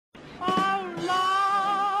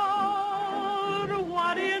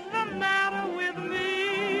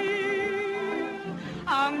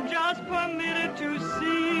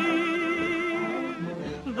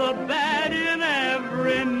the bad in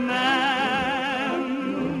every man.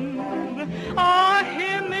 Oh,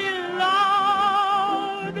 hear me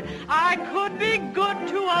loud, I could be good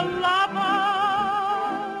to a lover,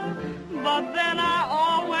 but then I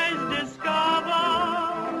always discover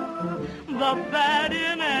the bad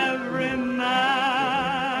in every man.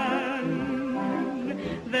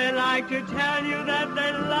 They like to tell you that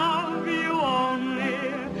they love you only,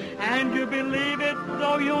 and you believe it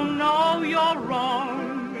though you know you're wrong.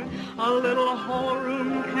 A little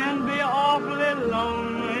whoreroom can be awfully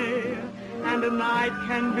lonely, and a night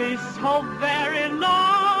can be so very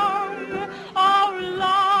long. Oh,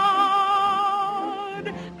 Lord,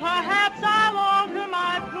 perhaps I'll alter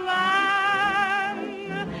my plan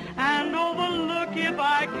and overlook, if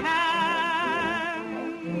I can,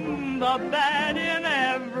 the bad in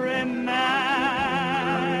every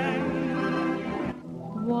man.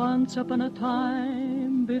 Once upon a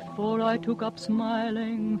time, before I took up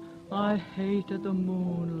smiling, I hated the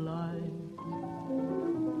moonlight.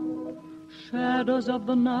 Shadows of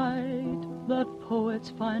the night that poets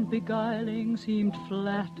find beguiling seemed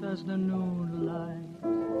flat as the noonlight.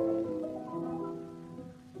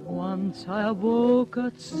 Once I awoke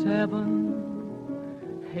at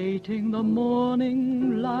 7, hating the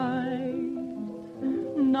morning light.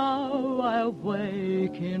 Now I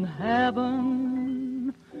awake in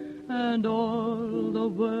heaven, and all the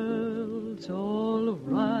world's all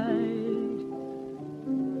right.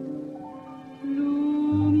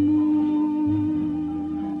 Blue moon,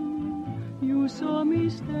 you saw me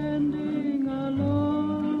standing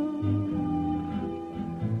alone,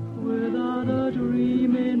 without a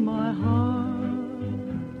dream in my heart,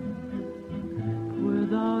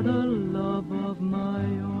 without a love of my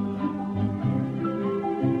own.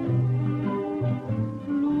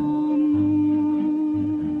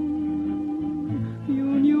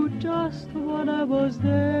 Just what I was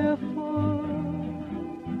there for.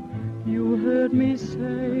 You heard me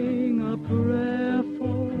saying a prayer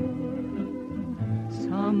for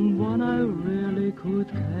someone I really could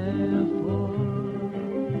care for.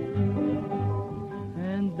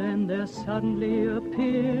 And then there suddenly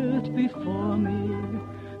appeared before me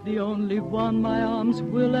the only one my arms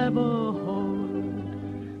will ever hold.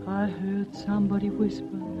 I heard somebody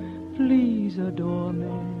whisper, please adore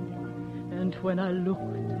me. And when I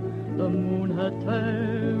looked, the moon had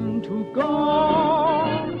turned to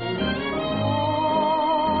gold.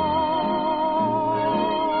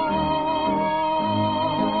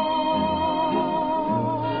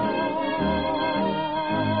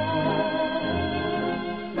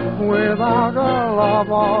 Without a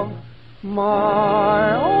love of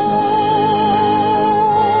my own.